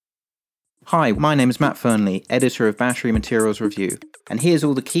Hi, my name is Matt Fernley, editor of Battery Materials Review, and here's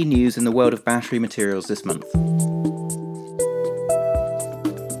all the key news in the world of battery materials this month.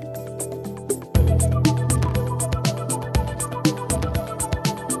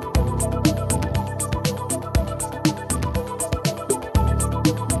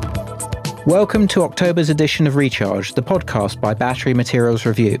 Welcome to October's edition of Recharge, the podcast by Battery Materials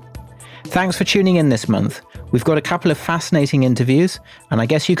Review. Thanks for tuning in this month. We've got a couple of fascinating interviews, and I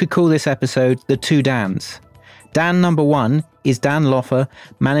guess you could call this episode The Two Dans. Dan number one is Dan Loffer,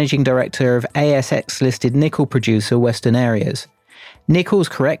 Managing Director of ASX-listed nickel producer Western Areas. Nickel's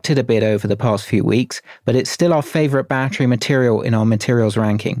corrected a bit over the past few weeks, but it's still our favourite battery material in our materials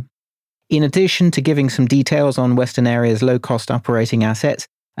ranking. In addition to giving some details on Western Areas' low-cost operating assets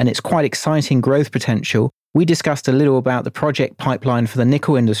and its quite exciting growth potential, we discussed a little about the project pipeline for the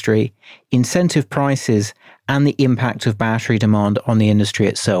nickel industry, incentive prices, and the impact of battery demand on the industry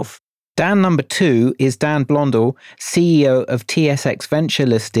itself. Dan number two is Dan Blondell, CEO of TSX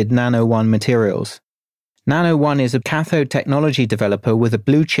Venture-listed Nano1 Materials. Nano1 is a cathode technology developer with a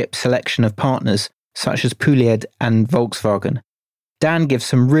blue-chip selection of partners such as Poulied and Volkswagen. Dan gives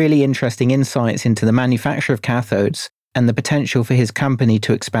some really interesting insights into the manufacture of cathodes and the potential for his company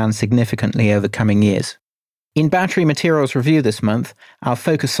to expand significantly over coming years. In Battery Materials Review this month, our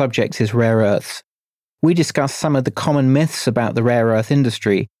focus subject is rare earths. We discuss some of the common myths about the rare earth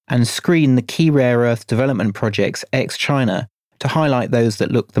industry and screen the key rare earth development projects ex-China to highlight those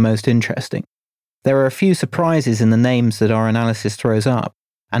that look the most interesting. There are a few surprises in the names that our analysis throws up,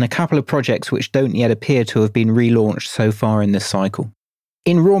 and a couple of projects which don't yet appear to have been relaunched so far in this cycle.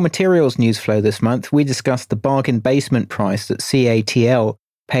 In raw materials news flow this month, we discussed the bargain basement price that CATL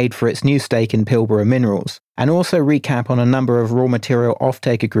paid for its new stake in Pilbara Minerals, and also recap on a number of raw material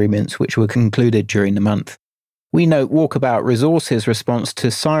offtake agreements which were concluded during the month. We note Walkabout Resources' response to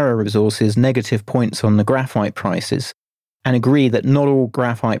Syrah Resources' negative points on the graphite prices, and agree that not all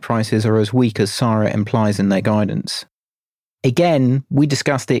graphite prices are as weak as Syrah implies in their guidance. Again, we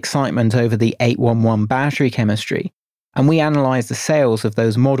discussed the excitement over the 811 battery chemistry, and we analyse the sales of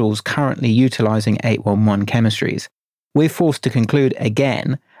those models currently utilising 811 chemistries. We're forced to conclude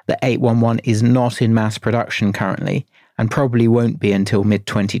again that 811 is not in mass production currently, and probably won't be until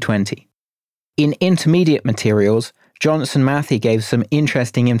mid-2020. In intermediate materials, Johnson Matthey gave some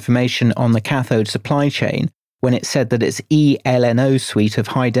interesting information on the cathode supply chain when it said that its eLNO suite of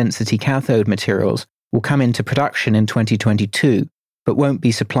high-density cathode materials will come into production in 2022, but won't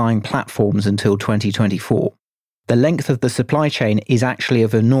be supplying platforms until 2024. The length of the supply chain is actually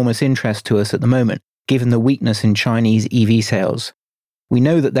of enormous interest to us at the moment, given the weakness in Chinese EV sales. We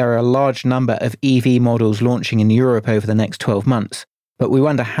know that there are a large number of EV models launching in Europe over the next 12 months, but we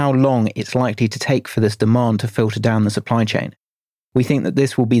wonder how long it's likely to take for this demand to filter down the supply chain. We think that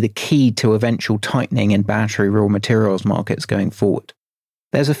this will be the key to eventual tightening in battery raw materials markets going forward.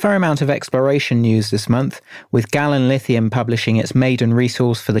 There's a fair amount of exploration news this month, with Gallon Lithium publishing its maiden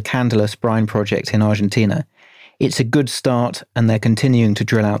resource for the Candelas brine project in Argentina. It's a good start, and they're continuing to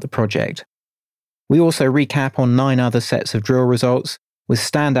drill out the project. We also recap on 9 other sets of drill results, with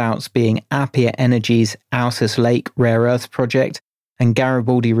standouts being Appia Energy's Alsace Lake Rare Earth Project and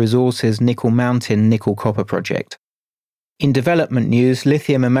Garibaldi Resources Nickel Mountain Nickel Copper Project. In development news,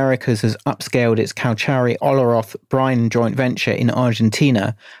 Lithium Americas has upscaled its Cauchari-Olaroz brine joint venture in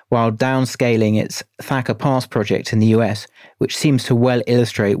Argentina while downscaling its Thacker Pass project in the US, which seems to well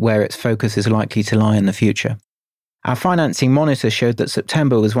illustrate where its focus is likely to lie in the future. Our financing monitor showed that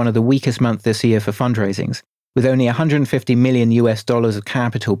September was one of the weakest months this year for fundraisings, with only $150 million of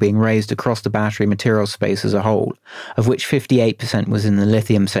capital being raised across the battery materials space as a whole, of which 58% was in the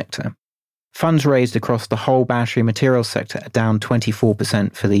lithium sector. Funds raised across the whole battery materials sector are down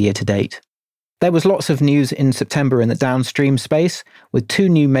 24% for the year to date. There was lots of news in September in the downstream space, with 2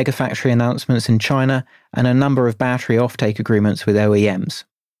 new megafactory announcements in China and a number of battery offtake agreements with OEMs.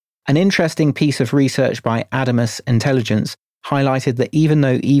 An interesting piece of research by Adamas Intelligence highlighted that even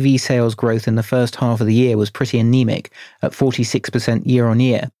though EV sales growth in the first half of the year was pretty anemic at 46%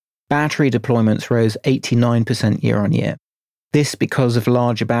 year-on-year, battery deployments rose 89% year-on-year. This because of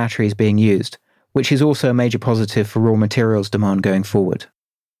larger batteries being used, which is also a major positive for raw materials demand going forward.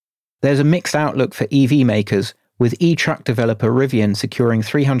 There's a mixed outlook for EV makers, with e-truck developer Rivian securing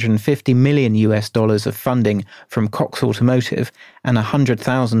 $350 million of funding from Cox Automotive and a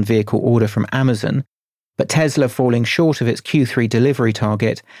 100,000 vehicle order from Amazon, but Tesla falling short of its Q3 delivery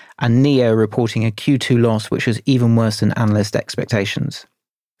target and NIO reporting a Q2 loss which was even worse than analyst expectations.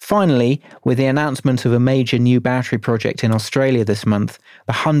 Finally, with the announcement of a major new battery project in Australia this month,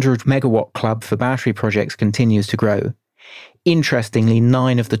 the 100 megawatt club for battery projects continues to grow. Interestingly,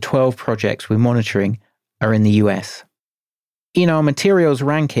 9 of the 12 projects we're monitoring are in the US. In our materials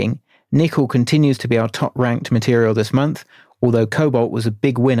ranking, nickel continues to be our top-ranked material this month, although cobalt was a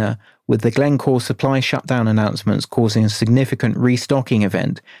big winner, with the Glencore supply shutdown announcements causing a significant restocking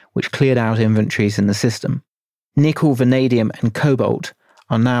event which cleared out inventories in the system. Nickel, vanadium and cobalt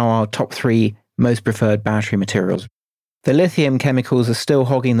are now our top 3 most preferred battery materials. The lithium chemicals are still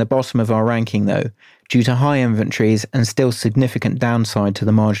hogging the bottom of our ranking though, due to high inventories and still significant downside to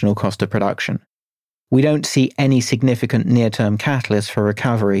the marginal cost of production. We don't see any significant near-term catalyst for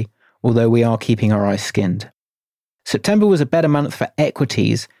recovery, although we are keeping our eyes skinned. September was a better month for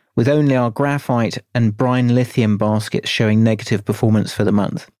equities, with only our graphite and brine lithium baskets showing negative performance for the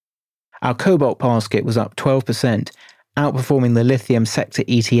month. Our cobalt basket was up 12%, outperforming the lithium sector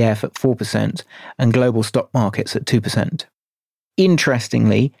ETF at 4% and global stock markets at 2%.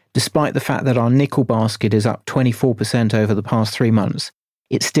 Interestingly, despite the fact that our nickel basket is up 24% over the past 3 months,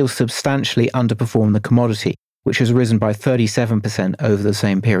 it still substantially underperformed the commodity, which has risen by 37% over the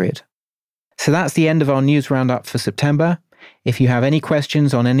same period. So that's the end of our news roundup for September. If you have any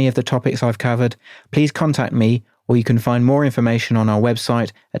questions on any of the topics I've covered, please contact me, or you can find more information on our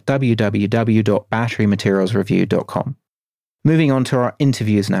website at www.batterymaterialsreview.com. Moving on to our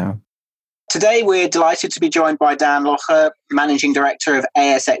interviews now. Today we're delighted to be joined by Dan Locher, Managing Director of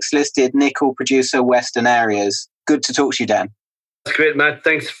ASX-listed nickel producer Western Areas. Good to talk to you, Dan. That's great, Matt.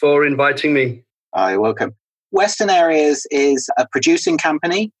 Thanks for inviting me. You're welcome. Western Areas is a producing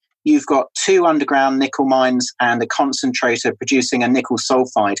company. You've got 2 underground nickel mines and a concentrator producing a nickel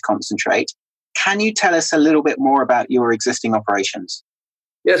sulfide concentrate. Can you tell us a little bit more about your existing operations?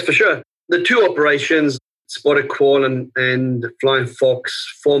 Yes, for sure. The 2 operations, Spotted Quoll and Flying Fox,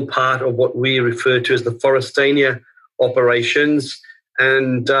 form part of what we refer to as the Forrestania operations.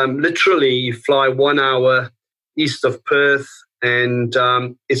 And literally, you fly 1 hour east of Perth, and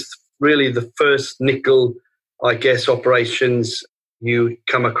it's really the first nickel, operations you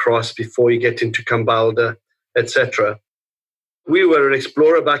come across before you get into Kambalda, etc. We were an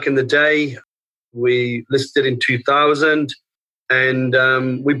explorer back in the day. We listed in 2000, and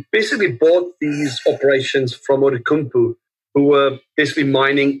we basically bought these operations from Outokumpu, who were basically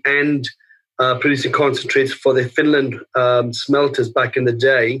mining and producing concentrates for the Finland smelters back in the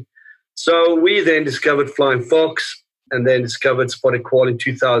day. So we then discovered Flying Fox and then discovered Spotted Quoll in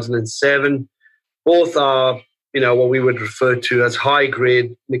 2007. Both are what we would refer to as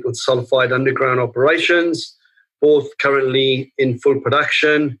high-grade nickel sulfide underground operations, both currently in full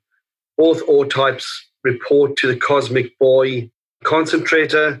production. Both ore types report to the Cosmic Boy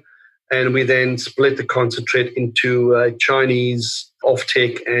concentrator, and we then split the concentrate into Chinese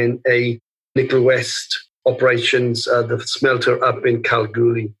offtake and a Nickel West operations, the smelter up in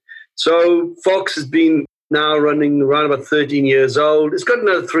Kalgoorlie. So Fox has been now running around about 13 years old. It's got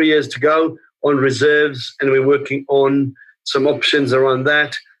another 3 years to go on reserves, and we're working on some options around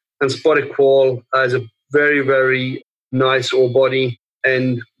that. And Spotted Quoll is a very, very nice ore body,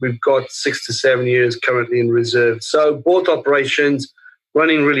 and we've got 6 to 7 years currently in reserve. So both operations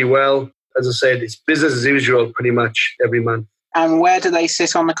running really well. As I said, it's business as usual pretty much every month. And where do they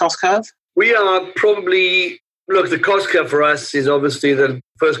sit on the cost curve? We are probably, the cost curve for us is obviously the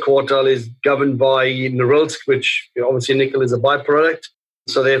first quartile is governed by Norilsk, which obviously nickel is a byproduct.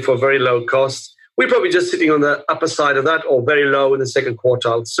 So therefore very low cost. We're probably just sitting on the upper side of that or very low in the second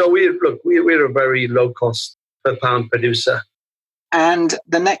quartile. So we're a very low cost per pound producer. And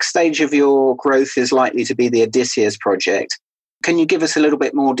the next stage of your growth is likely to be the Odysseus project. Can you give us a little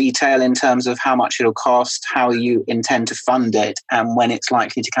bit more detail in terms of how much it'll cost, how you intend to fund it, and when it's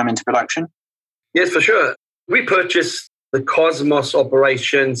likely to come into production? Yes, for sure. We purchased the Cosmos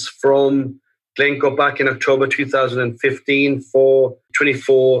operations from Glencore back in October 2015 for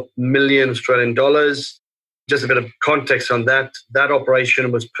 24 million Australian dollars. Just a bit of context on that. That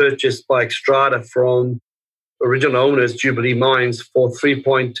operation was purchased by Xstrata from original owners, Jubilee Mines, for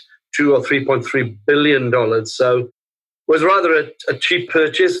 $3.2 or $3.3 billion. So it was rather a cheap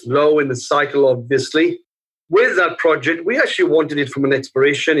purchase, low in the cycle, obviously. With that project, we actually wanted it from an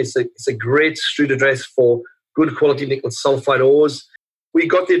exploration. It's a great street address for good quality nickel sulfide ores. We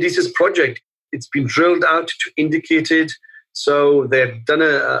got the Odysseus project. It's been drilled out to indicated. So they've done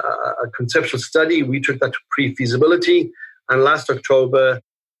a conceptual study. We took that to pre-feasibility. And last October,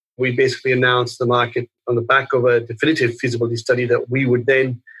 we basically announced the market on the back of a definitive feasibility study that we would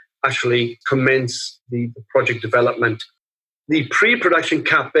then actually commence the project development. The pre-production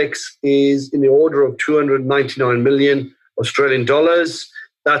capex is in the order of 299 million Australian dollars.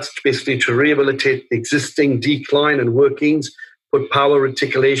 That's basically to rehabilitate the existing decline and workings, put power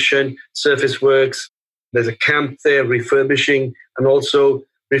reticulation, surface works, There's a camp there refurbishing and also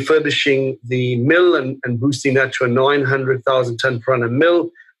refurbishing the mill and boosting that to a 900,000 ton per annum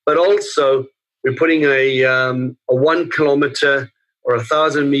mill. But also we're putting a 1 kilometer or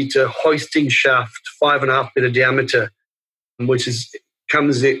 1,000 meter hoisting shaft, 5.5 meter diameter, which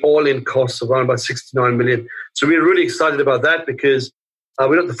comes the all-in cost of around about 69 million. So we're really excited about that because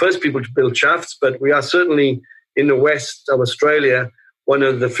we're not the first people to build shafts, but we are certainly in the west of Australia, one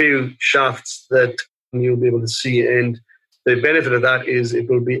of the few shafts that you'll be able to see. And the benefit of that is it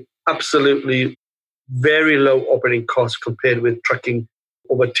will be absolutely very low operating costs compared with trucking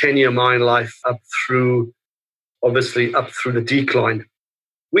over 10-year mine life up through the decline.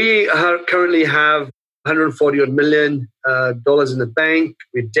 We currently have $140 million in the bank.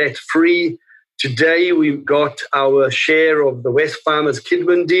 We're debt-free. Today, we've got our share of the Wesfarmers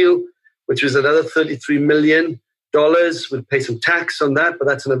Kidman deal, which was another $33 million. We'll pay some tax on that, but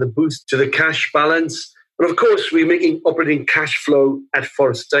that's another boost to the cash balance. But of course, we're making operating cash flow at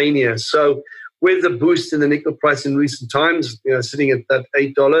Forrestania. So with the boost in the nickel price in recent times, sitting at that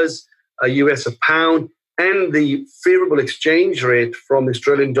 $8 US a pound, and the favorable exchange rate from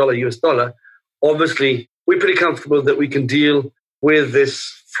Australian dollar, US dollar, obviously, we're pretty comfortable that we can deal with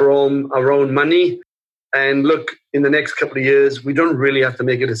this from our own money. And look, in the next couple of years, we don't really have to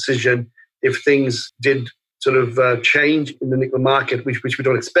make a decision if things did sort of change in the nickel market, which we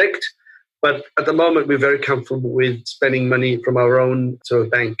don't expect. But at the moment, we're very comfortable with spending money from our own sort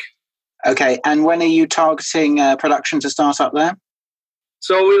of bank. Okay, and when are you targeting production to start up there?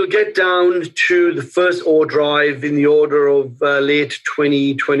 So we'll get down to the first ore drive in the order of late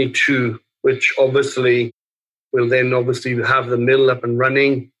 2022, which obviously will then have the mill up and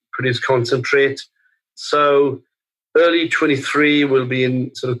running, produce concentrate. So early 23 will be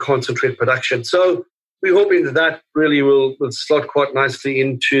in sort of concentrate production. So we're hoping that really will slot quite nicely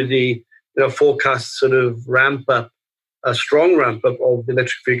into the forecast sort of a strong ramp up of the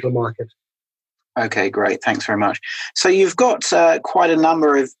electric vehicle market. Okay, great. Thanks very much. So you've got quite a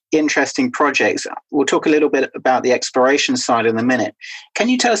number of interesting projects. We'll talk a little bit about the exploration side in a minute. Can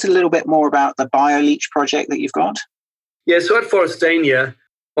you tell us a little bit more about the BioLeach project that you've got? Yeah, so at Forrestania,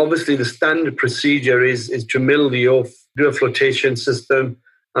 obviously the standard procedure is to mill the ore, do a flotation system,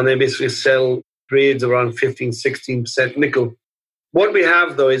 and then basically sell grades around 15-16% nickel. What we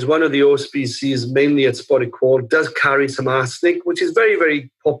have, though, is one of the ore species, mainly at Spotted Quoll, does carry some arsenic, which is very,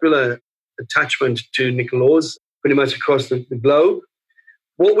 very popular attachment to nickel ores pretty much across the globe.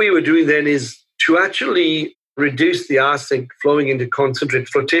 What we were doing then is to actually reduce the arsenic flowing into concentrate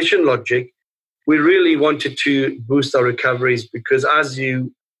flotation logic. We really wanted to boost our recoveries because as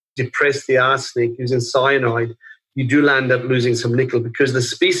you depress the arsenic using cyanide, you do end up losing some nickel because the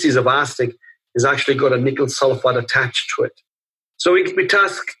species of arsenic has actually got a nickel sulfide attached to it. So we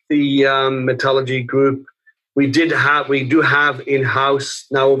tasked the metallurgy group. We do have in-house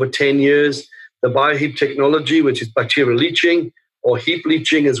now over 10 years the BioHeap technology, which is bacterial leaching or heap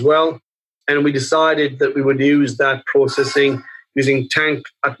leaching as well. And we decided that we would use that processing using tank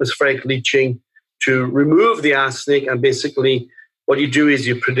atmospheric leaching to remove the arsenic. And basically what you do is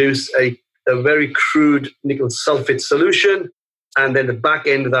you produce a very crude nickel sulfate solution. And then the back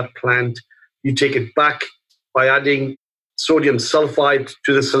end of that plant, you take it back by adding sodium sulfide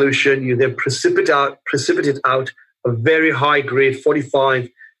to the solution. You then precipitate out a very high grade 45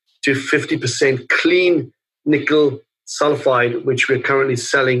 to 50% clean nickel sulfide, which we're currently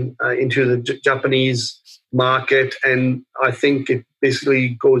selling into the Japanese market. And I think it basically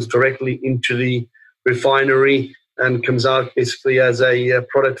goes directly into the refinery and comes out basically as a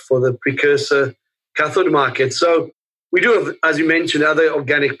product for the precursor cathode market. So we do have, as you mentioned, other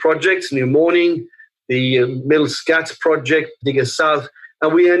organic projects, New Morning, the Middle Scats project, Digger South.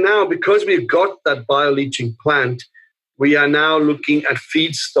 And we are now, because we've got that bioleaching plant, we are now looking at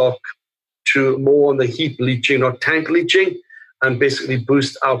feedstock to more on the heap leaching or tank leaching and basically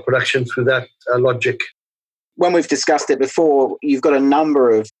boost our production through that logic. When we've discussed it before, you've got a number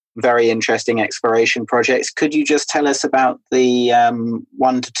of very interesting exploration projects. Could you just tell us about the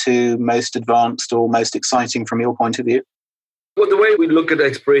 1 to 2 most advanced or most exciting from your point of view? Well, the way we look at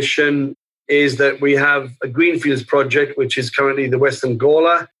exploration is that we have a Greenfields project, which is currently the Western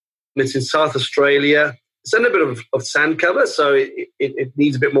Gawler. It's in South Australia. It's in a bit of sand cover, so it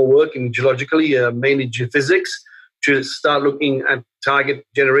needs a bit more work in geologically, mainly geophysics, to start looking at target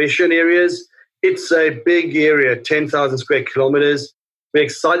generation areas. It's a big area, 10,000 square kilometers. We're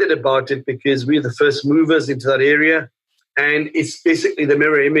excited about it because we're the first movers into that area. And it's basically the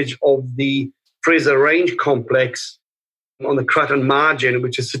mirror image of the Fraser Range complex on the Cratton margin,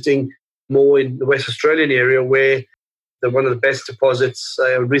 which is sitting more in the West Australian area, where one of the best deposits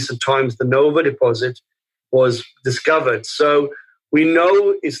in recent times, the Nova deposit, was discovered. So we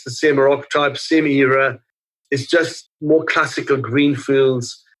know it's the same rock type, same era. It's just more classical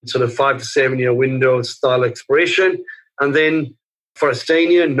greenfields, sort of 5 to 7 year window style exploration. And then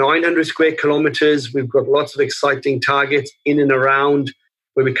Forrestania, 900 square kilometers. We've got lots of exciting targets in and around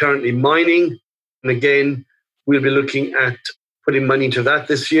where we're currently mining. And again, we'll be looking at putting money into that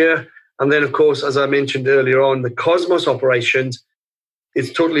this year. And then, of course, as I mentioned earlier on, the Cosmos operations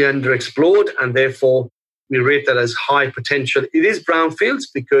is totally underexplored, and therefore we rate that as high potential. It is brownfields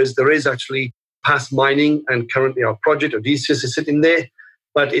because there is actually past mining, and currently our project, Odysseus, is sitting there,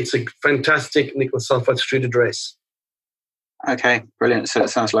 but it's a fantastic nickel sulfide street address. Okay, brilliant. So it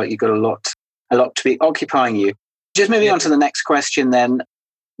sounds like you've got a lot to be occupying you. Just moving on to the next question then.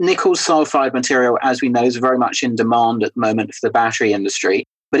 Nickel sulfide material, as we know, is very much in demand at the moment for the battery industry,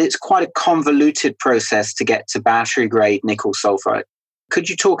 but it's quite a convoluted process to get to battery-grade nickel sulfide. Could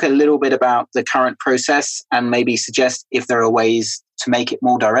you talk a little bit about the current process and maybe suggest if there are ways to make it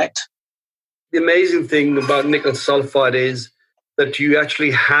more direct? The amazing thing about nickel sulfide is that you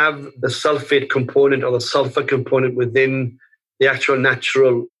actually have the sulfate component or the sulfur component within the actual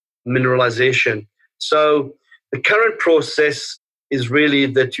natural mineralization. So the current process is really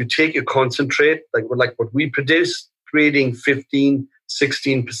that you take your concentrate, like what we produce, creating 15,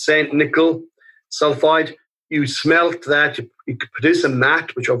 16% nickel sulfide. You smelt that, you could produce a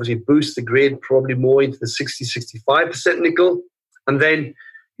matte, which obviously boosts the grade probably more into the 60, 65% nickel. And then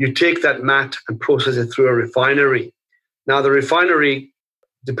you take that matte and process it through a refinery. Now, the refinery,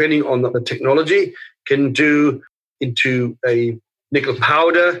 depending on the technology, can do into a nickel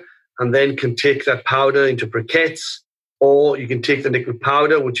powder and then can take that powder into briquettes, or you can take the nickel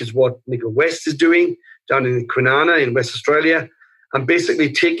powder, which is what Nickel West is doing down in Kwinana in West Australia, and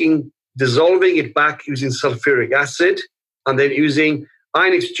basically dissolving it back using sulfuric acid and then using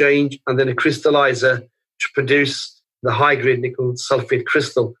ion exchange and then a crystallizer to produce the high-grade nickel sulfate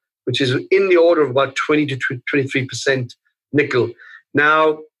crystal, which is in the order of about 20 to 23% nickel.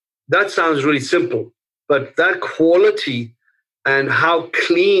 Now, that sounds really simple, but that quality and how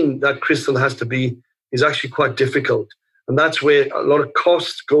clean that crystal has to be is actually quite difficult. And that's where a lot of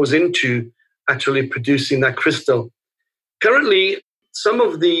cost goes into actually producing that crystal. Currently, some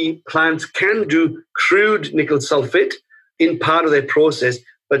of the plants can do crude nickel sulfate in part of their process,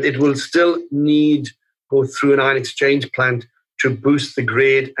 but it will still go through an ion exchange plant to boost the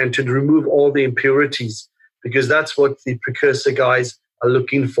grade and to remove all the impurities, because that's what the precursor guys are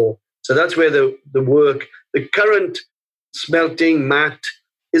looking for. So that's where the current smelting matte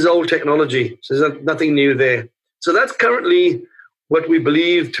is old technology. So there's nothing new there. So that's currently what we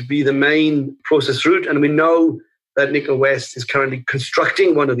believe to be the main process route. And we know that Nickel West is currently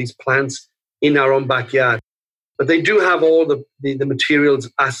constructing one of these plants in our own backyard. But they do have all the materials,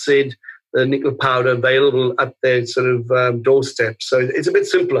 acid, the nickel powder available at their sort of doorstep. So it's a bit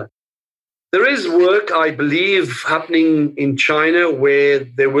simpler. There is work, I believe, happening in China where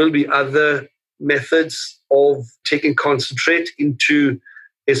there will be other methods of taking concentrate into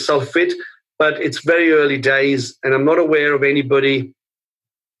a sulfate, but it's very early days, and I'm not aware of anybody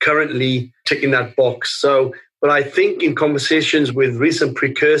currently ticking that box. But I think in conversations with recent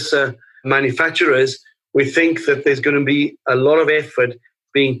precursor manufacturers, we think that there's going to be a lot of effort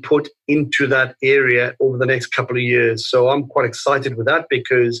being put into that area over the next couple of years. So I'm quite excited with that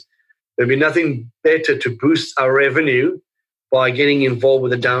because there'll be nothing better to boost our revenue by getting involved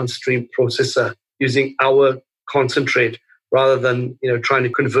with a downstream processor using our concentrate rather than trying to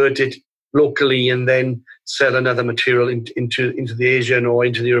convert it locally and then sell another material into the Asian or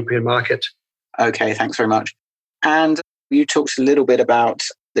into the European market. Okay, thanks very much. And you talked a little bit about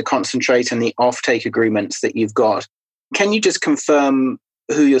the concentrate and the offtake agreements that you've got. Can you just confirm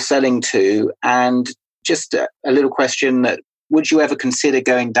who you're selling to? And just a little question, that would you ever consider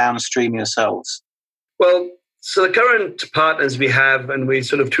going downstream yourselves? Well, so the current partners we have, and we're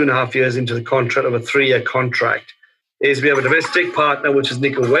sort of 2.5 years into the contract of a 3-year contract, is we have a domestic partner, which is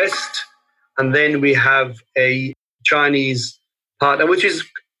Nickel West, and then we have a Chinese partner, which is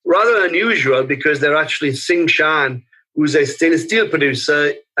rather unusual because they're actually Tsingshan, who's a stainless steel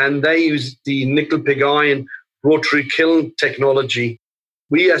producer, and they use the nickel pig iron rotary kiln technology.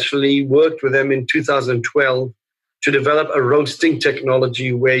 We actually worked with them in 2012 to develop a roasting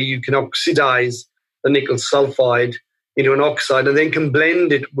technology where you can oxidize the nickel sulfide into an oxide and then can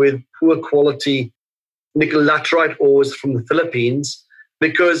blend it with poor quality nickel laterite ores from the Philippines,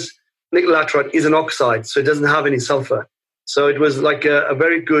 because nickel laterite is an oxide, so it doesn't have any sulfur. So it was like a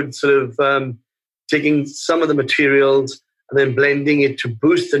very good sort of taking some of the materials and then blending it to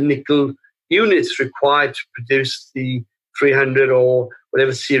boost the nickel units required to produce the 300 or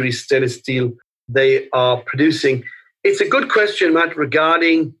whatever series stainless steel they are producing. It's a good question, Matt,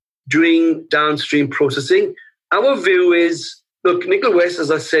 regarding doing downstream processing. Our view is, look, Nickel West,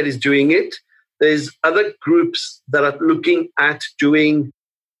 as I said, is doing it. There's other groups that are looking at doing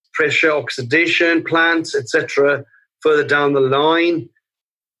pressure oxidation plants, etc., further down the line.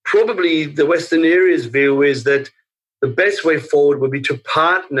 Probably the Western Area's view is that the best way forward would be to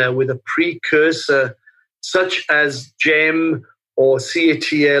partner with a precursor such as GEM or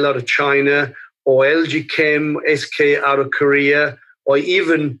CATL out of China or LG Chem, SK out of Korea, or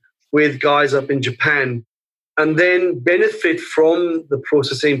even with guys up in Japan, and then benefit from the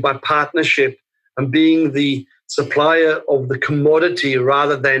processing by partnership and being the supplier of the commodity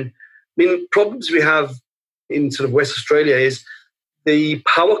rather than, problems we have in sort of West Australia is the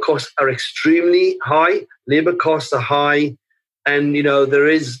power costs are extremely high, labor costs are high, and, there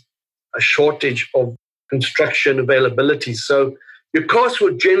is a shortage of construction availability. So your costs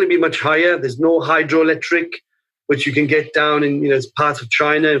would generally be much higher. There's no hydroelectric, which you can get down in, parts of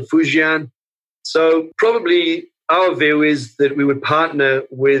China and Fujian. So probably our view is that we would partner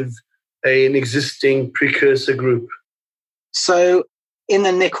with an existing precursor group. So in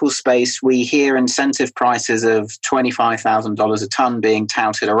the nickel space, we hear incentive prices of $25,000 a tonne being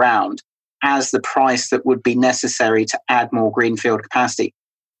touted around as the price that would be necessary to add more greenfield capacity.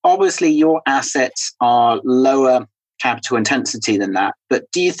 Obviously, your assets are lower capital intensity than that, but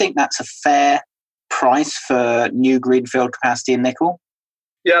do you think that's a fair price for new greenfield capacity in nickel?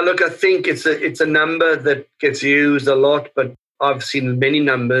 Yeah, look, I think it's a number that gets used a lot, but I've seen many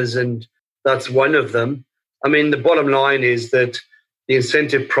numbers, and that's one of them. The bottom line is that the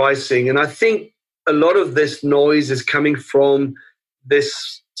incentive pricing, and I think a lot of this noise is coming from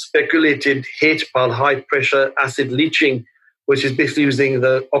this speculated HPAL, high pressure acid leaching, which is basically using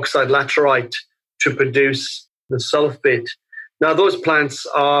the oxide laterite to produce the sulfate. Now, those plants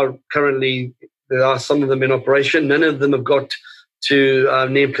are currently, there are some of them in operation. None of them have got to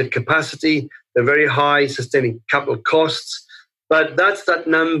nameplate capacity. They're very high, sustaining capital costs. But that's that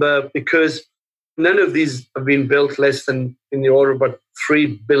number because none of these have been built less than in the order of about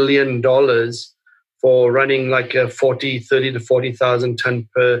 $3 billion for running like a 30 to 40,000 ton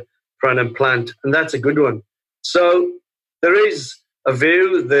per annum plant. And that's a good one. So there is a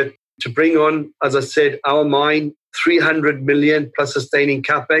view that to bring on, as I said, our mine, 300 million plus sustaining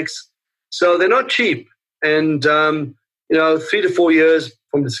capex. So they're not cheap. And, 3 to 4 years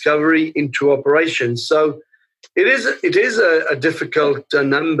from discovery into operation. So it is a difficult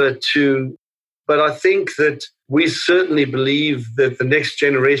number to, but I think that we certainly believe that the next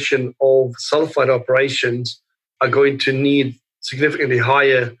generation of sulfide operations are going to need significantly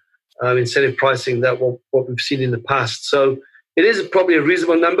higher incentive pricing than what we've seen in the past. So it is probably a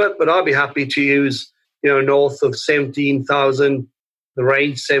reasonable number, but I'll be happy to use, north of 17,000, the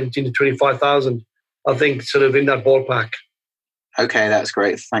range 17 to 25,000. I think sort of in that ballpark. Okay, that's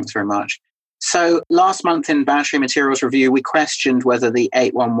great. Thanks very much. So last month in Battery Materials Review, we questioned whether the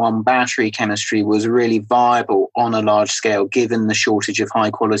 811 battery chemistry was really viable on a large scale, given the shortage of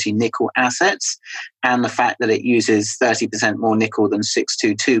high quality nickel assets and the fact that it uses 30% more nickel than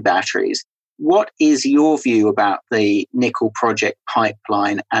 622 batteries. What is your view about the nickel project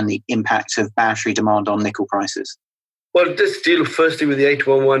pipeline and the impact of battery demand on nickel prices? Well, just deal firstly with the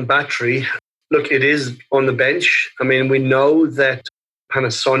 811 battery. Look, it is on the bench. We know that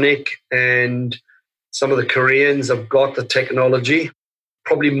Panasonic and some of the Koreans have got the technology,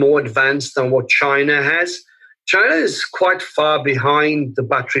 probably more advanced than what China has. China is quite far behind the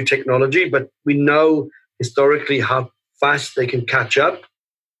battery technology, but we know historically how fast they can catch up.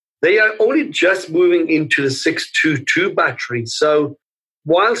 They are only just moving into the 622 battery. So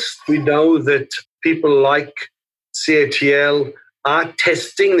whilst we know that people like CATL are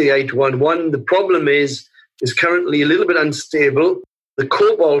testing the 811, the problem is currently a little bit unstable. The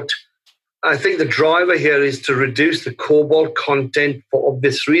cobalt, I think the driver here is to reduce the cobalt content for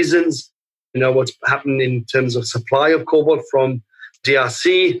obvious reasons. What's happened in terms of supply of cobalt from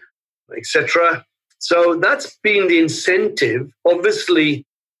DRC, etc. So that's been the incentive. Obviously,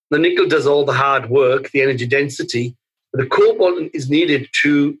 the nickel does all the hard work, the energy density. But the cobalt is needed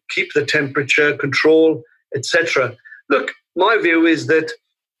to keep the temperature, control, etc. Look, my view is that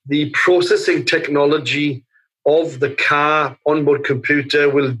the processing technology of the car onboard computer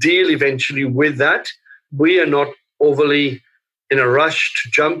will deal eventually with that. We are not overly in a rush to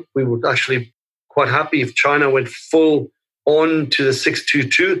jump. We would actually quite happy if China went full on to the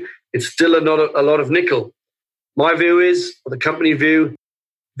 622. It's still not a lot of nickel. My view is, or the company view,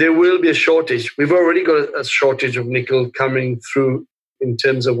 there will be a shortage. We've already got a shortage of nickel coming through in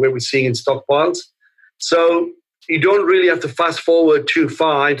terms of where we're seeing in stockpiles. So you don't really have to fast forward too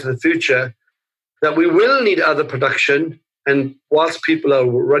far into the future. that we will need other production. And whilst people are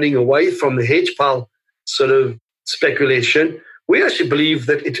running away from the HPAL sort of speculation, we actually believe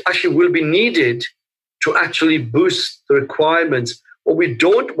that it actually will be needed to actually boost the requirements. What we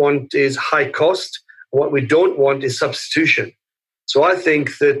don't want is high cost. What we don't want is substitution. So I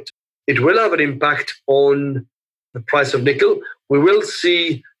think that it will have an impact on the price of nickel. We will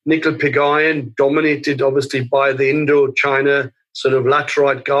see nickel pig iron dominated, obviously, by the Indo-China sort of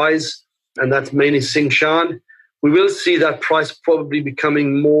laterite guys, and that's mainly Tsingshan. We will see that price probably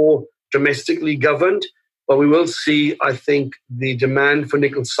becoming more domestically governed, but we will see, I think, the demand for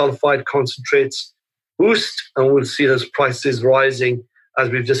nickel sulfide concentrates boost, and we'll see those prices rising as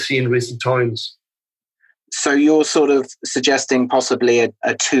we've just seen in recent times. So you're sort of suggesting possibly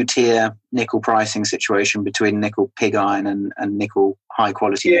a two-tier nickel pricing situation between nickel pig iron and nickel high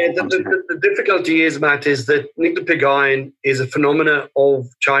quality. Yeah, the difficulty is, Matt, is that nickel pig iron is a phenomena of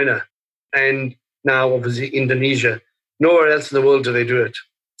China and now obviously Indonesia. Nowhere else in the world do they do it.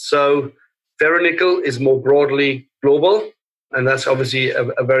 So ferronickel is more broadly global, and that's obviously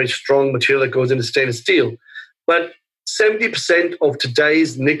a very strong material that goes into stainless steel. But 70% of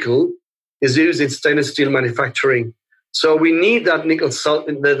today's nickel is used in stainless steel manufacturing. So we need that nickel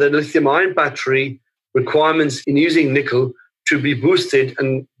the lithium ion battery requirements in using nickel to be boosted.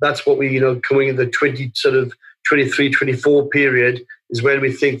 And that's what we, coming in the 23, 24 period is when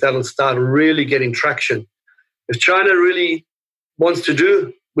we think that'll start really getting traction. If China really wants to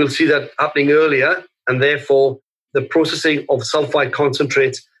do, we'll see that happening earlier. And therefore, the processing of sulfide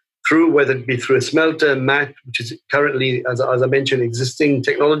concentrates through, whether it be through a smelter, matte, which is currently, as I mentioned, existing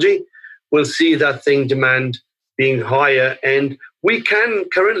technology, we'll see that thing demand being higher. And we can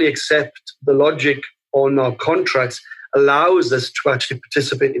currently accept the logic on our contracts allows us to actually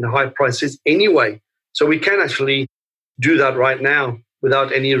participate in high prices anyway. So we can actually do that right now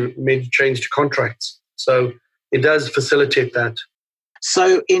without any major change to contracts. So it does facilitate that.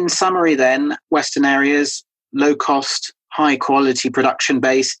 So in summary then, Western Areas, low cost, high quality production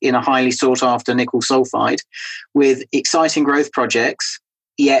base in a highly sought after nickel sulfide with exciting growth projects,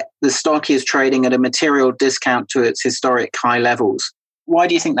 yet the stock is trading at a material discount to its historic high levels. Why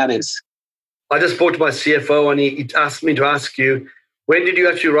do you think that is? I just spoke to my CFO and he asked me to ask you, when did you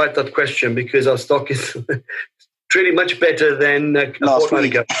actually write that question? Because our stock is trading much better than last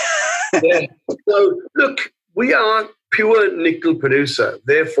week ago. Yeah. So look, we are pure nickel producer.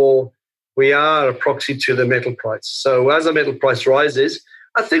 Therefore, we are a proxy to the metal price. So as the metal price rises,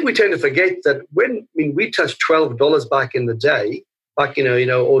 I think we tend to forget that when we touched $12 back in the day, back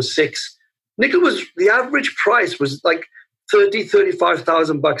in 06, nickel was, the average price was like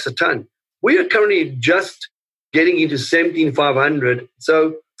 $35,000 a ton. We are currently just getting into 17,500,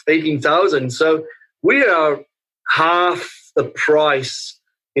 so 18,000. So we are half the price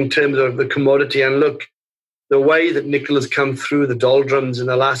in terms of the commodity. And look, the way that nickel has come through the doldrums in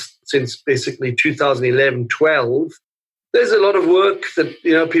the last, since basically 2011, 12, there's a lot of work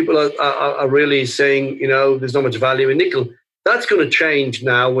that, people are really saying, there's not much value in nickel. That's going to change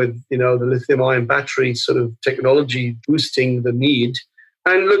now with, the lithium ion battery sort of technology boosting the need.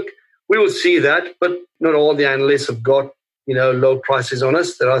 And look, we will see that, but not all the analysts have got, low prices on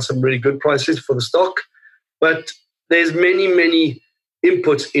us. There are some really good prices for the stock, but there's many, many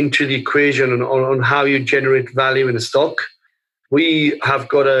inputs into the equation on how you generate value in a stock. We have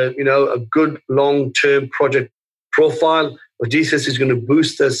got a good long-term project profile. Odysseus is going to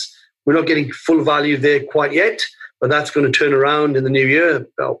boost us. We're not getting full value there quite yet, but that's going to turn around in the new year.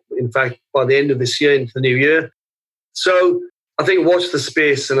 Well, in fact, by the end of this year into the new year. So I think watch the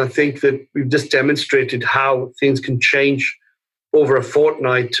space, and I think that we've just demonstrated how things can change over a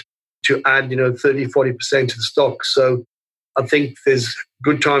fortnight to add, 30, 40% to the stock. So I think there's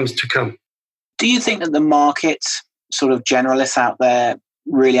good times to come. Do you think that the market sort of generalists out there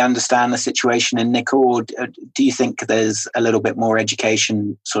really understand the situation in nickel, or do you think there's a little bit more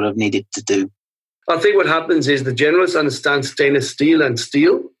education sort of needed to do? I think what happens is the generalists understand stainless steel and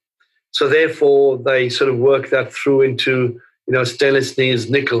steel. So therefore they sort of work that through into, stainless steel is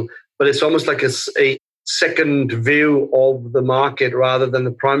nickel, but it's almost like a second view of the market rather than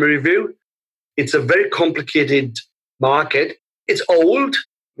the primary view. It's a very complicated market. It's old.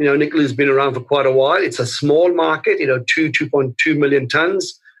 Nickel has been around for quite a while. It's a small market, 2.2 million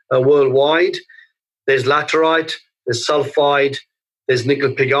tons worldwide. There's laterite, there's sulfide, there's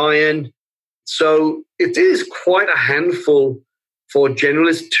nickel pig iron. So it is quite a handful for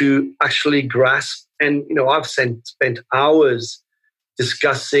generalists to actually grasp. And, I've spent hours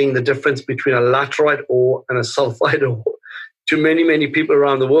discussing the difference between a laterite ore and a sulfide ore to many, many people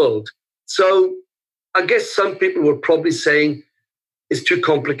around the world. So I guess some people were probably saying, is too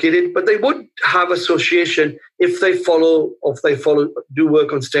complicated, but they would have association if they do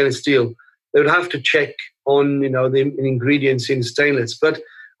work on stainless steel. They would have to check on, the ingredients in stainless. But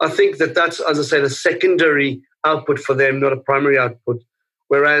I think that's, as I said, a secondary output for them, not a primary output.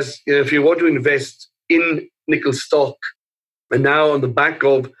 Whereas, if you want to invest in nickel stock, and now on the back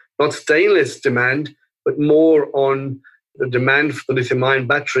of not stainless demand, but more on the demand for the lithium-ion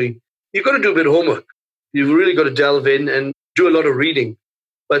battery, you've got to do a bit of homework. You've really got to delve in and do a lot of reading.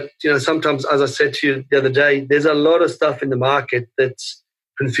 But, sometimes, as I said to you the other day, there's a lot of stuff in the market that's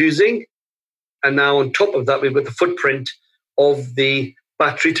confusing. And now on top of that, we've got the footprint of the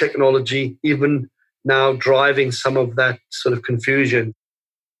battery technology, even now driving some of that sort of confusion.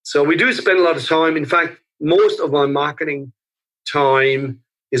 So we do spend a lot of time. In fact, most of my marketing time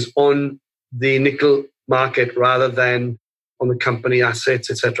is on the nickel market rather than on the company assets,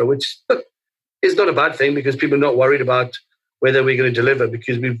 etc., which is not a bad thing because people are not worried about whether we're going to deliver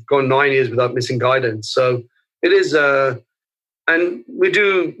because we've gone 9 years without missing guidance. So it is, and we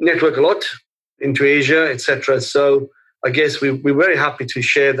do network a lot into Asia, etc. So I guess we're very happy to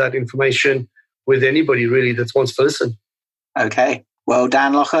share that information with anybody really that wants to listen. Okay. Well,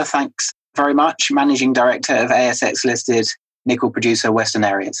 Dan Locher, thanks very much. Managing Director of ASX-listed nickel producer Western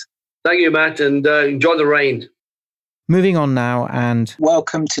Areas. Thank you, Matt, and enjoy the rain. Moving on now, and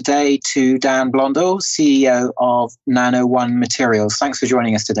welcome today to Dan Blondell, CEO of Nano One Materials. Thanks for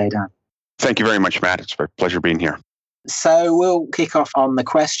joining us today, Dan. Thank you very much, Matt. It's a pleasure being here. So we'll kick off on the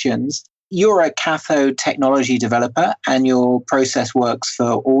questions. You're a cathode technology developer and your process works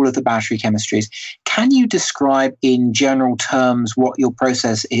for all of the battery chemistries. Can you describe in general terms what your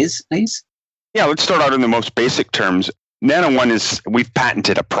process is, please? Yeah, let's start out in the most basic terms. Nano One we've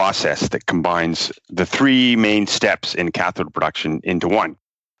patented a process that combines the three main steps in cathode production into one.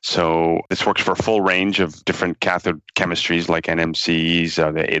 So this works for a full range of different cathode chemistries like NMCs,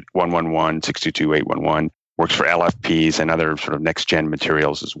 the 8111, 622, 811, works for LFPs and other sort of next-gen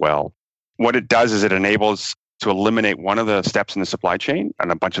materials as well. What it does is it enables to eliminate one of the steps in the supply chain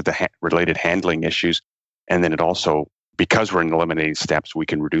and a bunch of the related handling issues. And then it also, because we're eliminating steps, we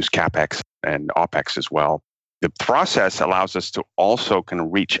can reduce CapEx and OpEx as well. The process allows us to also kind of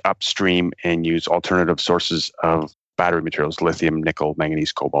reach upstream and use alternative sources of battery materials, lithium, nickel,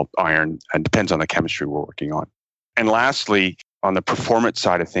 manganese, cobalt, iron, and depends on the chemistry we're working on. And lastly, on the performance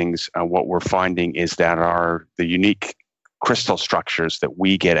side of things, what we're finding is that the unique crystal structures that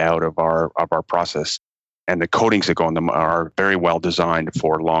we get out of our process and the coatings that go in them are very well designed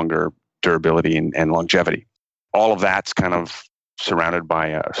for longer durability and longevity. All of that's kind of surrounded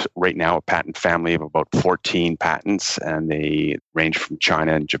by right now a patent family of about 14 patents, and they range from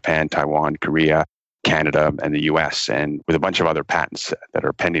China and Japan, Taiwan, Korea, Canada, and the US, and with a bunch of other patents that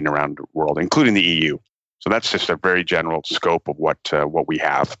are pending around the world, including the EU. So that's just a very general scope of what we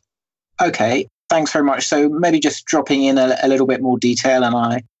have. Okay. Thanks very much. So maybe just dropping in a little bit more detail, and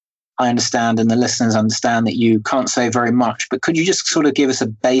I understand and the listeners understand that you can't say very much, but could you just sort of give us a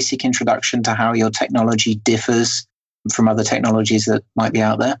basic introduction to how your technology differs from other technologies that might be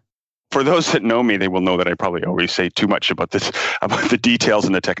out there? For those that know me, they will know that I probably always say too much about the details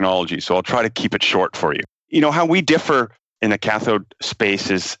and the technology. So I'll try to keep it short for you. How we differ in the cathode space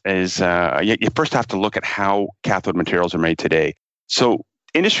is you first have to look at how cathode materials are made today. So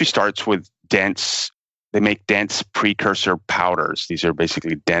industry starts with they make dense precursor powders. These are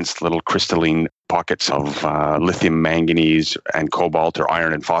basically dense little crystalline pockets of lithium, manganese, and cobalt or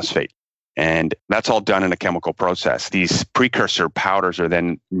iron and phosphate. And that's all done in a chemical process. These precursor powders are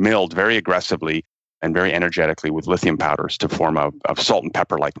then milled very aggressively and very energetically with lithium powders to form a salt and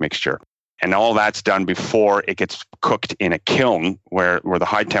pepper-like mixture. And all that's done before it gets cooked in a kiln where the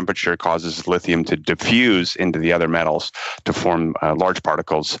high temperature causes lithium to diffuse into the other metals to form large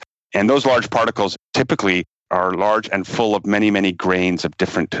particles. And those large particles typically are large and full of many, many grains of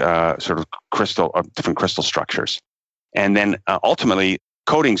different different crystal structures. And then ultimately,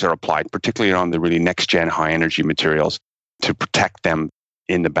 coatings are applied, particularly on the really next-gen high-energy materials, to protect them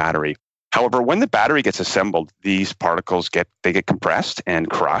in the battery. However, when the battery gets assembled, these particles get compressed and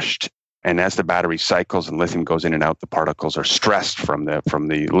crushed. And as the battery cycles and lithium goes in and out, the particles are stressed from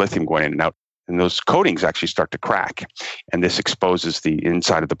the lithium going in and out. And those coatings actually start to crack. And this exposes the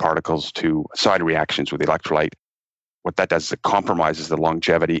inside of the particles to side reactions with the electrolyte. What that does is it compromises the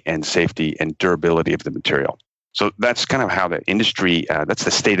longevity and safety and durability of the material. So that's kind of how the industry, that's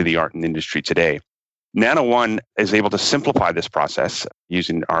the state of the art in the industry today. Nano One is able to simplify this process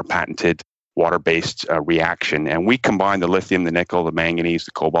using our patented water-based reaction. And we combine the lithium, the nickel, the manganese,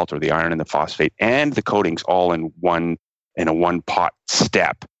 the cobalt or the iron and the phosphate and the coatings all in a one pot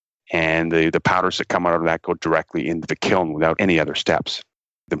step. And the powders that come out of that go directly into the kiln without any other steps.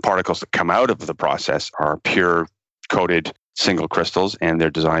 The particles that come out of the process are pure coated single crystals, and they're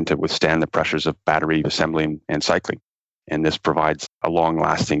designed to withstand the pressures of battery assembly and cycling. And this provides a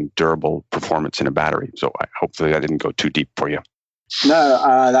long-lasting, durable performance in a battery. So hopefully that didn't go too deep for you.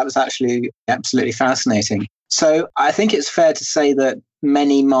 No, that was actually absolutely fascinating. So I think it's fair to say that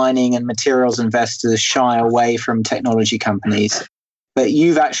many mining and materials investors shy away from technology companies, but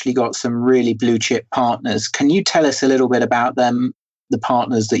you've actually got some really blue chip partners. Can you tell us a little bit about them, the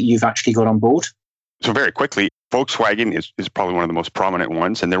partners that you've actually got on board? So very quickly, Volkswagen is probably one of the most prominent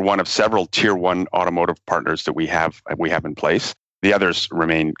ones, and they're one of several tier one automotive partners that we have in place. The others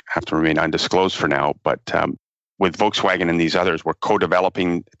have to remain undisclosed for now, but with Volkswagen and these others, we're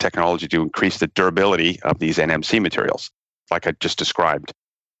co-developing technology to increase the durability of these NMC materials, like I just described.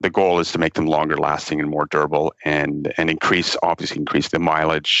 The goal is to make them longer lasting and more durable, and increase the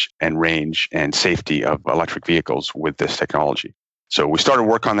mileage and range and safety of electric vehicles with this technology. So we started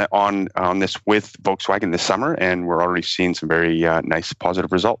work on that on this with Volkswagen this summer, and we're already seeing some very nice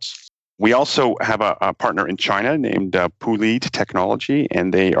positive results. We also have a partner in China named Pulead Technology,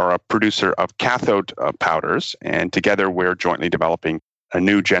 and they are a producer of cathode powders. And together we're jointly developing a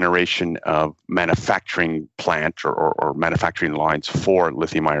new generation of manufacturing plant or manufacturing lines for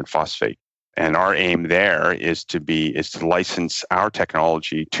lithium iron phosphate. And our aim there is to license our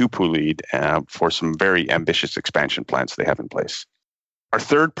technology to Pulead for some very ambitious expansion plans they have in place. Our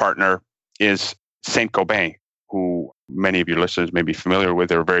third partner is Saint-Gobain, who many of your listeners may be familiar with.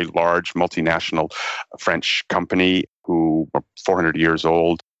 They're a very large multinational French company who are 400 years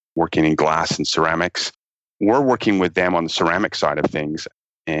old, working in glass and ceramics. We're working with them on the ceramic side of things,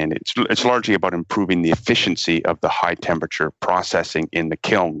 and it's largely about improving the efficiency of the high temperature processing in the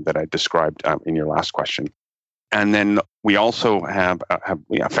kiln that I described in your last question. And then we also have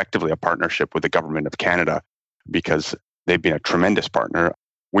effectively a partnership with the government of Canada, because they've been a tremendous partner.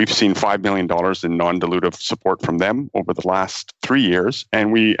 We've seen $5 million in non-dilutive support from them over the last 3 years,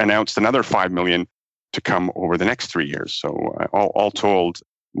 and we announced another $5 million to come over the next 3 years. So all told,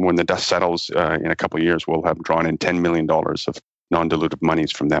 when the dust settles in a couple of years, we'll have drawn in $10 million of non-dilutive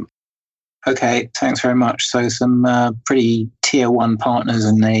monies from them. Okay, thanks very much. So some pretty tier one partners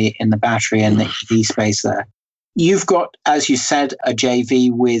in the battery and the EV space there. You've got, as you said, a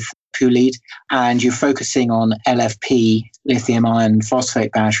JV with Pulead, and you're focusing on LFP, lithium iron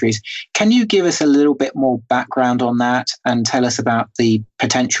phosphate batteries. Can you give us a little bit more background on that and tell us about the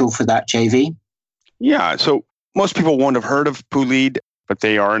potential for that JV? Yeah, so most people won't have heard of Pulead, but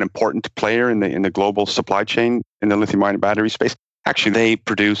they are an important player in the global supply chain in the lithium ion battery space. Actually, they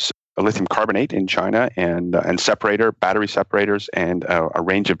produce a lithium carbonate in China and battery separators, and a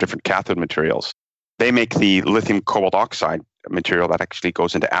range of different cathode materials. They make the lithium cobalt oxide material that actually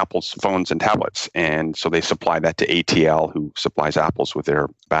goes into Apple's phones and tablets. And so they supply that to ATL, who supplies Apple's with their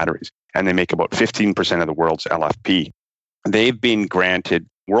batteries. And they make about 15% of the world's LFP. They've been granted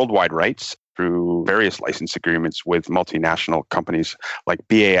worldwide rights through various license agreements with multinational companies like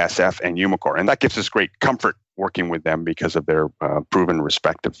BASF and Umicore. And that gives us great comfort working with them because of their proven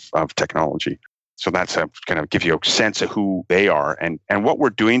respect of technology. So that's kind of give you a sense of who they are. And what we're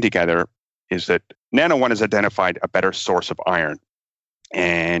doing together is that Nano One has identified a better source of iron,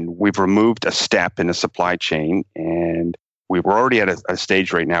 and we've removed a step in the supply chain, and we're already at a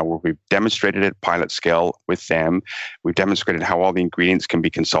stage right now where we've demonstrated at pilot scale with them. We've demonstrated how all the ingredients can be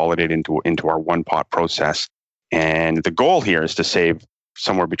consolidated into our one pot process. And the goal here is to save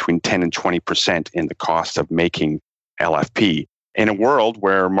somewhere between 10 and 20% in the cost of making LFP. In a world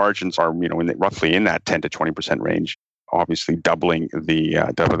where margins are, roughly in that 10 to 20% range, obviously doubling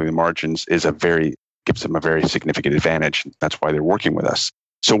the margins gives them a very significant advantage. That's why they're working with us.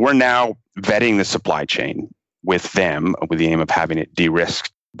 So we're now vetting the supply chain with them with the aim of having it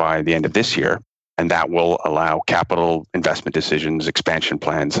de-risked by the end of this year. And that will allow capital investment decisions, expansion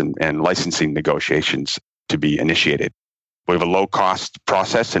plans, and licensing negotiations to be initiated. We have a low-cost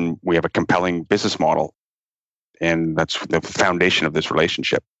process, and we have a compelling business model. And that's the foundation of this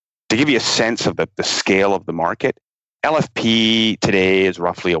relationship. To give you a sense of the scale of the market, LFP today is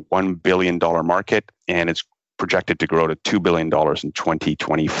roughly a $1 billion market, and it's projected to grow to $2 billion in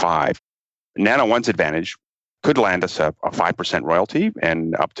 2025. Nano One's advantage could land us a 5% royalty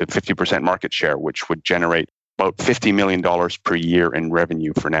and up to 50% market share, which would generate about $50 million per year in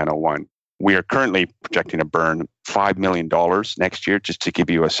revenue for Nano One. We are currently projecting to burn $5 million next year, just to give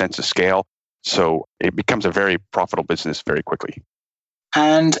you a sense of scale. So it becomes a very profitable business very quickly.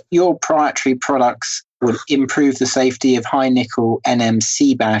 And your proprietary products would improve the safety of high nickel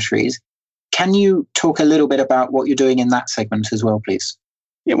NMC batteries. Can you talk a little bit about what you're doing in that segment as well, please?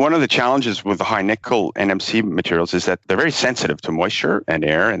 Yeah, one of the challenges with the high nickel NMC materials is that they're very sensitive to moisture and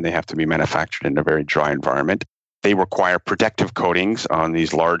air, and they have to be manufactured in a very dry environment. They require protective coatings on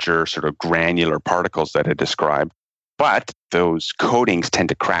these larger sort of granular particles that I described, but those coatings tend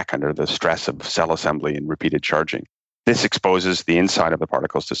to crack under the stress of cell assembly and repeated charging. This exposes the inside of the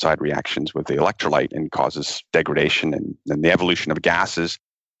particles to side reactions with the electrolyte and causes degradation and the evolution of gases.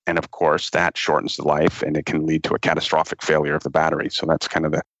 And of course, that shortens the life, and it can lead to a catastrophic failure of the battery. So that's kind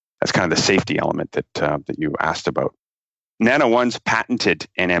of the safety element that you asked about. Nano One's patented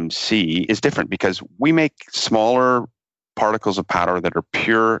NMC is different because we make smaller particles of powder that are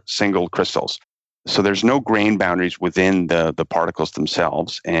pure single crystals. So there's no grain boundaries within the particles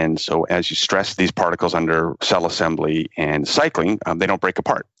themselves. And so as you stress these particles under cell assembly and cycling, they don't break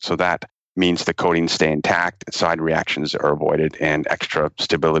apart. So that means the coatings stay intact, side reactions are avoided, and extra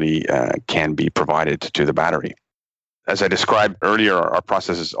stability can be provided to the battery. As I described earlier, our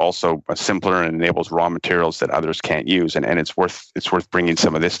process is also simpler and enables raw materials that others can't use, and it's worth bringing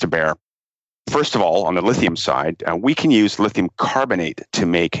some of this to bear. First of all, on the lithium side, we can use lithium carbonate to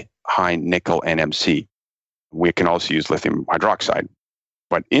make high nickel NMC. We can also use lithium hydroxide,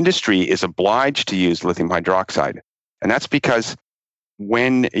 but industry is obliged to use lithium hydroxide, and that's because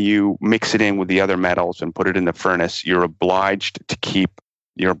when you mix it in with the other metals and put it in the furnace, you're obliged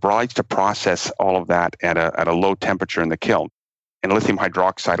to process all of that at a low temperature in the kiln. And lithium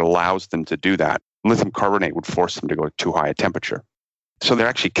hydroxide allows them to do that. Lithium carbonate would force them to go too high a temperature. So they're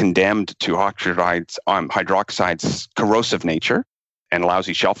actually condemned to hydroxide's corrosive nature and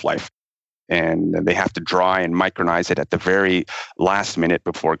lousy shelf life. And they have to dry and micronize it at the very last minute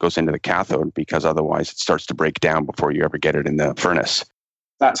before it goes into the cathode, because otherwise it starts to break down before you ever get it in the furnace.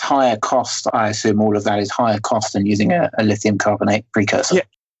 That's higher cost. I assume all of that is higher cost than using a lithium carbonate precursor. Yeah,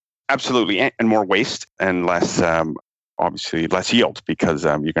 absolutely. And more waste and less, obviously less yield, because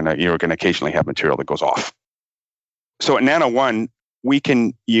you're gonna occasionally have material that goes off. So at Nano One, we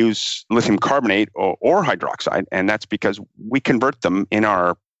can use lithium carbonate or hydroxide, and that's because we convert them in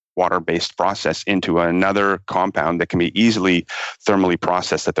our water-based process into another compound that can be easily thermally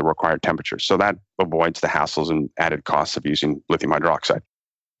processed at the required temperature. So that avoids the hassles and added costs of using lithium hydroxide.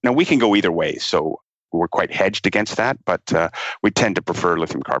 Now, we can go either way, so we're quite hedged against that, but we tend to prefer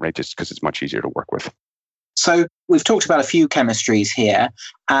lithium carbonate just because it's much easier to work with. So we've talked about a few chemistries here,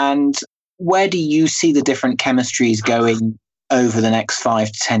 and where do you see the different chemistries going over the next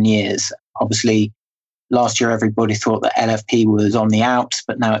 5 to 10 years? Obviously, last year, everybody thought that LFP was on the out,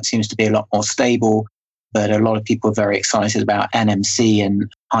 but now it seems to be a lot more stable. But a lot of people are very excited about NMC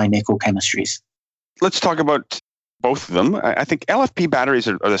and high nickel chemistries. Let's talk about both of them. I think LFP batteries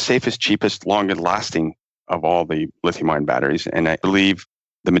are the safest, cheapest, longest lasting of all the lithium-ion batteries. And I believe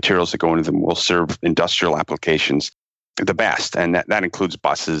the materials that go into them will serve industrial applications the best. And that includes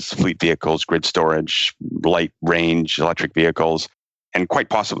buses, fleet vehicles, grid storage, light range, electric vehicles, and quite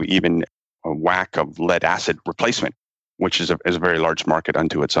possibly even a whack of lead acid replacement, which is a very large market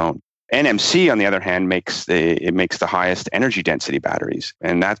unto its own. NMC, on the other hand, makes the highest energy density batteries,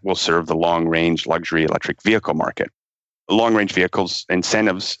 and that will serve the long-range luxury electric vehicle market. Long-range vehicles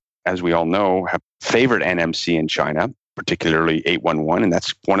incentives, as we all know, have favored NMC in China, particularly 811, and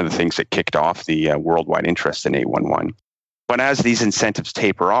that's one of the things that kicked off the worldwide interest in 811. But as these incentives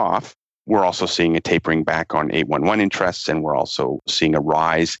taper off, we're also seeing a tapering back on 811 interests, and we're also seeing a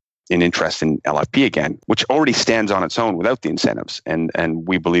rise in interest in LFP again, which already stands on its own without the incentives. And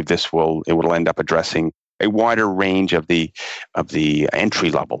we believe it will end up addressing a wider range of the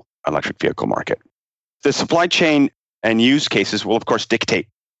entry level electric vehicle market. The supply chain and use cases will of course dictate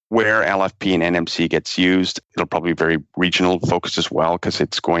where LFP and NMC gets used. It'll probably be very regional focused as well, because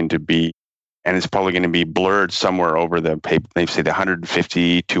it's probably going to be blurred somewhere over the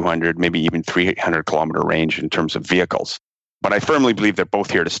 150, 200, maybe even 300 kilometer range in terms of vehicles. But I firmly believe they're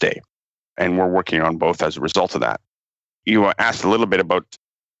both here to stay, and we're working on both as a result of that. You asked a little bit about,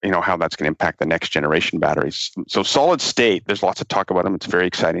 how that's going to impact the next generation batteries. So solid state, there's lots of talk about them. It's very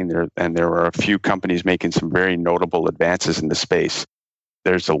exciting. There are a few companies making some very notable advances in the space.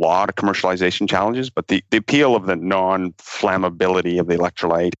 There's a lot of commercialization challenges, but the appeal of the non-flammability of the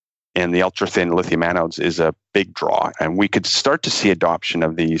electrolyte and the ultra-thin lithium anodes is a big draw. And we could start to see adoption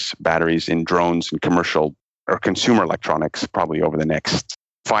of these batteries in drones and commercial or consumer electronics probably over the next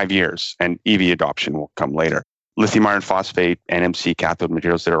 5 years, and EV adoption will come later. Lithium iron phosphate, NMC cathode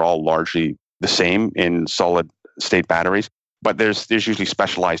materials, they're all largely the same in solid state batteries, but there's usually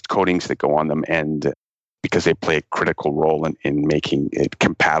specialized coatings that go on them, and because they play a critical role in making it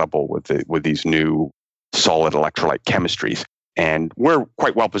compatible with these new solid electrolyte chemistries. And we're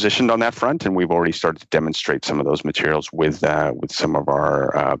quite well positioned on that front, and we've already started to demonstrate some of those materials with some of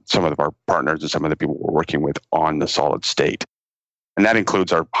our partners and some of the people we're working with on the solid state. And that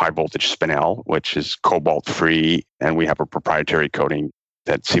includes our high voltage Spinel, which is cobalt free, and we have a proprietary coating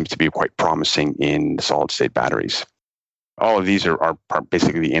that seems to be quite promising in solid state batteries. All of these are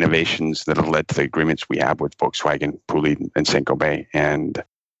basically the innovations that have led to the agreements we have with Volkswagen, Pulied, and Saint-Gobain. And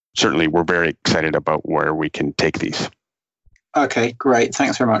certainly we're very excited about where we can take these. Okay, great.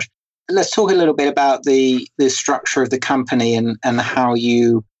 Thanks very much. Let's talk a little bit about the structure of the company and how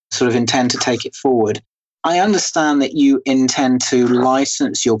you sort of intend to take it forward. I understand that you intend to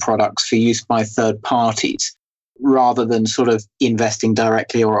license your products for use by third parties rather than sort of investing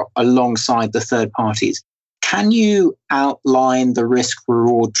directly or alongside the third parties. Can you outline the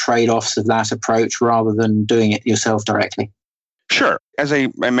risk-reward trade-offs of that approach rather than doing it yourself directly? Sure. As I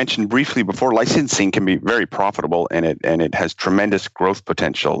mentioned briefly before, licensing can be very profitable, and it has tremendous growth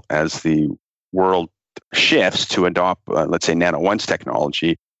potential as the world shifts to adopt, let's say, Nano One's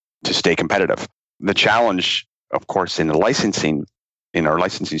technology to stay competitive. The challenge, of course, in our licensing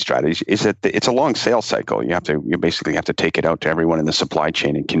strategies is that it's a long sales cycle. You basically have to take it out to everyone in the supply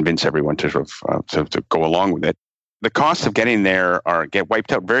chain and convince everyone to sort of to go along with it. The costs of getting there get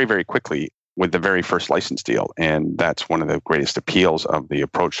wiped out very, very quickly with the very first license deal. And that's one of the greatest appeals of the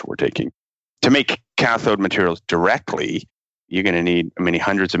approach that we're taking. To make cathode materials directly, you're going to need many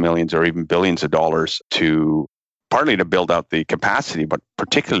hundreds of millions or even billions of dollars partly to build out the capacity, but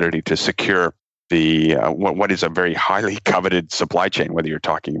particularly to secure the what is a very highly coveted supply chain, whether you're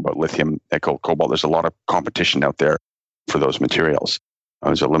talking about lithium, nickel, cobalt. There's a lot of competition out there for those materials.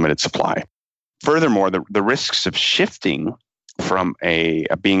 There's a limited supply. Furthermore, the risks of shifting from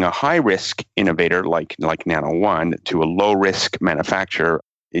being a high-risk innovator like Nano One to a low-risk manufacturer,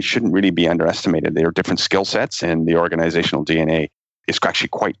 it shouldn't really be underestimated. There are different skill sets, and the organizational DNA is actually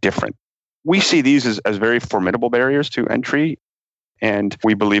quite different. We see these as very formidable barriers to entry, and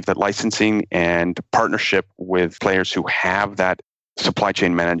we believe that licensing and partnership with players who have that supply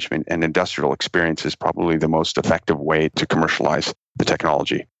chain management and industrial experience is probably the most effective way to commercialize the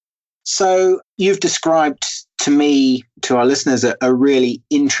technology. So you've described to me, to our listeners, a really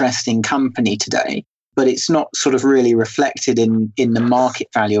interesting company today, but it's not sort of really reflected in the market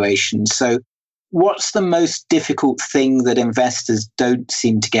valuation. So what's the most difficult thing that investors don't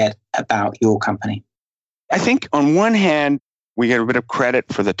seem to get about your company? I think on one hand, we get a bit of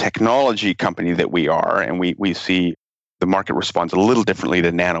credit for the technology company that we are, and we see the market responds a little differently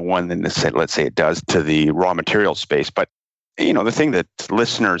to Nano One than let's say it does to the raw material space. But the thing that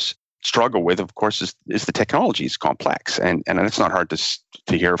listeners struggle with, of course, is the technology is complex, and it's not hard to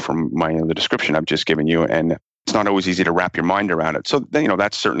hear from the description I've just given you, and it's not always easy to wrap your mind around it. So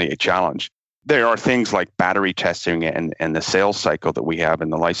that's certainly a challenge. There are things like battery testing and the sales cycle that we have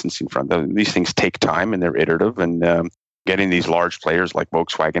in the licensing front. These things take time and they're iterative, and getting these large players like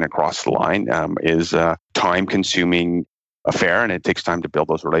Volkswagen across the line is a time-consuming affair, and it takes time to build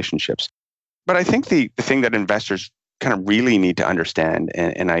those relationships. But I think the thing that investors kind of really need to understand,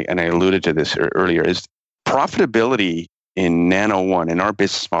 and I alluded to this earlier, is profitability in Nano One, in our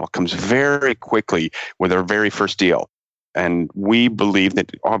business model, comes very quickly with our very first deal. And we believe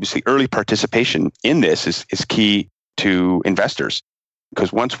that obviously early participation in this is key to investors,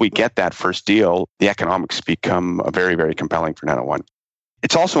 because once we get that first deal, the economics become very, very compelling for Nano One.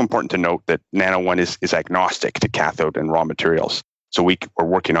 It's also important to note that Nano One is agnostic to cathode and raw materials. So we're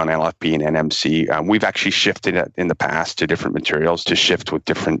working on LFP and NMC. We've actually shifted in the past to different materials to shift with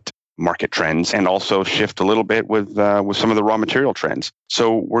different market trends, and also shift a little bit with some of the raw material trends.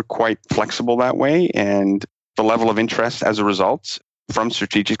 So we're quite flexible that way, and the level of interest as a result from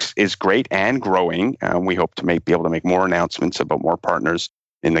strategics is great and growing. We hope to be able to make more announcements about more partners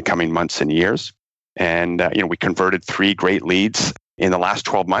in the coming months and years. And we converted 3 great leads in the last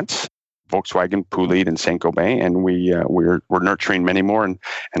 12 months. Volkswagen, Pulied, and Saint-Gobain, and we're nurturing many more and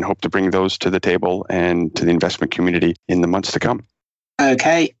hope to bring those to the table and to the investment community in the months to come.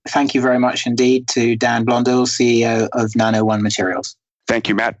 Okay, thank you very much indeed to Dan Blondell, CEO of Nano One Materials. Thank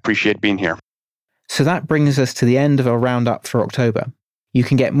you, Matt. Appreciate being here. So that brings us to the end of our roundup for October. You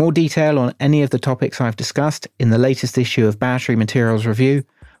can get more detail on any of the topics I've discussed in the latest issue of Battery Materials Review,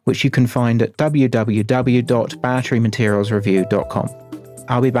 which you can find at www.batterymaterialsreview.com.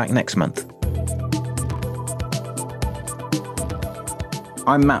 I'll be back next month.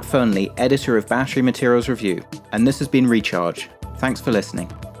 I'm Matt Fernley, editor of Battery Materials Review, and this has been Recharge. Thanks for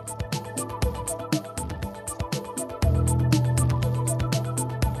listening.